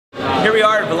Here we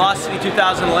are at Velocity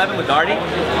 2011 with Artie.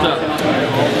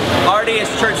 Artie is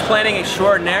church planning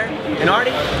extraordinaire. And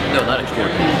Artie? No, not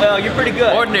extraordinary. Well, you're pretty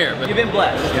good. Ordinary. You've been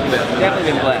blessed.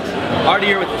 Definitely been blessed. Artie,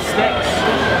 you're with the Sticks.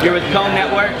 You're with Cone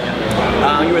Network.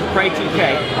 You're with Pray 2K.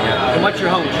 Yeah. And what's your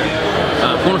home church?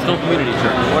 Cornerstone Community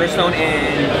Church. Cornerstone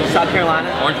in South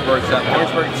Carolina? Orangeburg, South Carolina.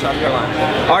 Orangeburg, South Carolina.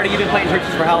 Artie, you've been playing churches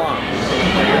for how long?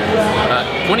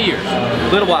 20 years. A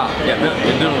little while. Yeah,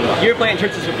 been doing a little while. You were playing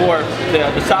churches before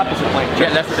the Soppers were playing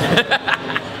churches. Yeah, that's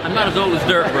I'm not as old as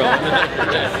dirt, bro.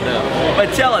 No.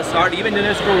 But tell us, Artie, you've been doing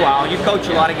this for a while. You coach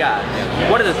a lot of guys.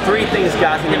 What are the 3 things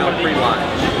guys need to know pre-launch?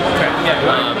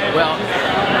 Well,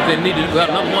 they need to.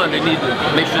 Well, number one, they need to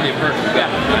make sure they've heard from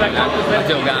God. I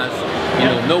tell guys,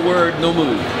 no word, no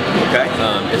move. Okay.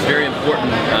 It's very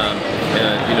important.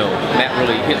 Matt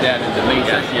really hit that in the main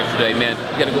session yesterday. Man,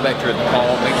 you got to go back to the call,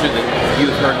 make sure that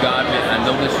you've heard God. Man, I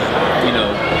know this is,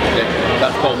 that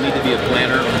God's called me to be a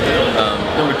planner.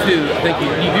 Number 2, I think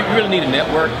you really need a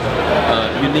network.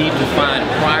 You need to find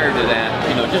prior to that,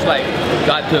 just like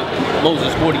God took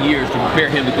Moses 40 years to prepare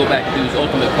him to go back and do his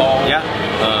ultimate call. Yeah.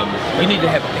 You need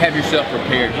to have yourself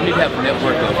prepared. You need to have a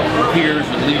network of peers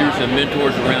and leaders and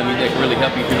mentors around you that can really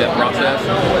help you through that process,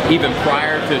 even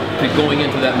prior to going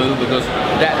into that move, because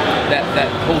that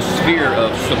whole sphere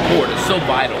of support is so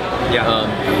vital. Yeah.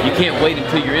 You can't wait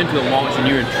until you're into a launch and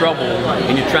you're in trouble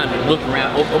and you're trying to look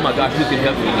around. Oh my gosh, who can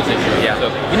help me with this issue? Yeah.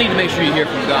 So you need to make sure you hear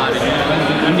from God.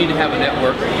 And you need to have a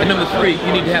network. And number 3,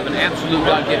 you need to have an absolute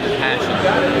God-given passion,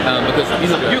 because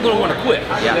you're going to want to quit.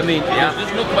 Yeah. I mean,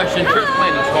 there's no question. Church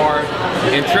planning is hard,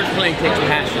 and church planning takes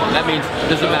passion. That means it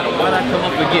doesn't matter what I come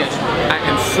up against. I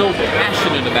am so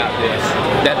passionate about this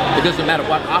that it doesn't matter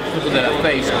what obstacle that I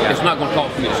face. It's not going to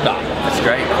cause me to stop. That's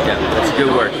great. Yeah, that's a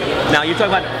good word. Now, you're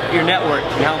talking about your network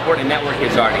and how important a network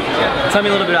is, Artie. Yeah. Tell me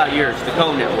a little bit about yours, the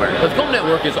Cone Network. The Cone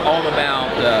Network is all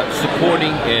about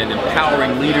supporting and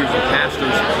empowering leaders and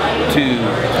pastors to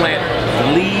plant, to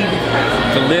lead,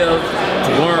 to live,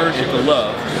 to learn, and to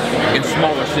love in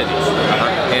smaller cities.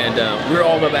 And we're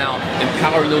all about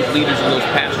empowering those leaders and those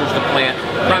pastors to plant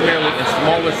primarily in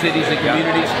smaller cities and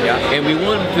communities. And we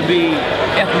want them to be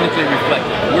ethnically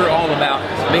reflective. We're all about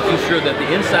making sure that the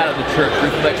inside of the church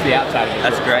reflects the outside of the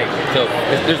church. That's great. So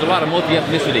there's a lot of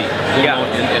multi-ethnicity going on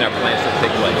in our plans that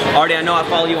take place. Artie, I know I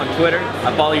follow you on Twitter.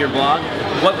 I follow your blog.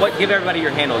 Give everybody your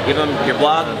handle. Give them your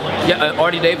blog. Yeah,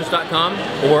 ArtieDavis.com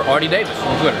or Artie Davis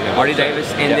on Twitter. Artie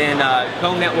Davis. And then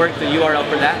Cone Network, the URL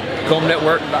for that?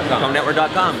 ConeNetwork.com.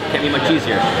 ConeNetwork.com. Can't be much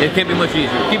easier. It can't be much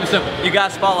easier. Keep it simple. You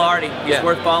guys follow Artie. He's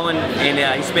worth following, and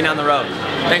he's been on the road.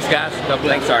 Thanks, guys.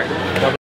 Thanks, Artie.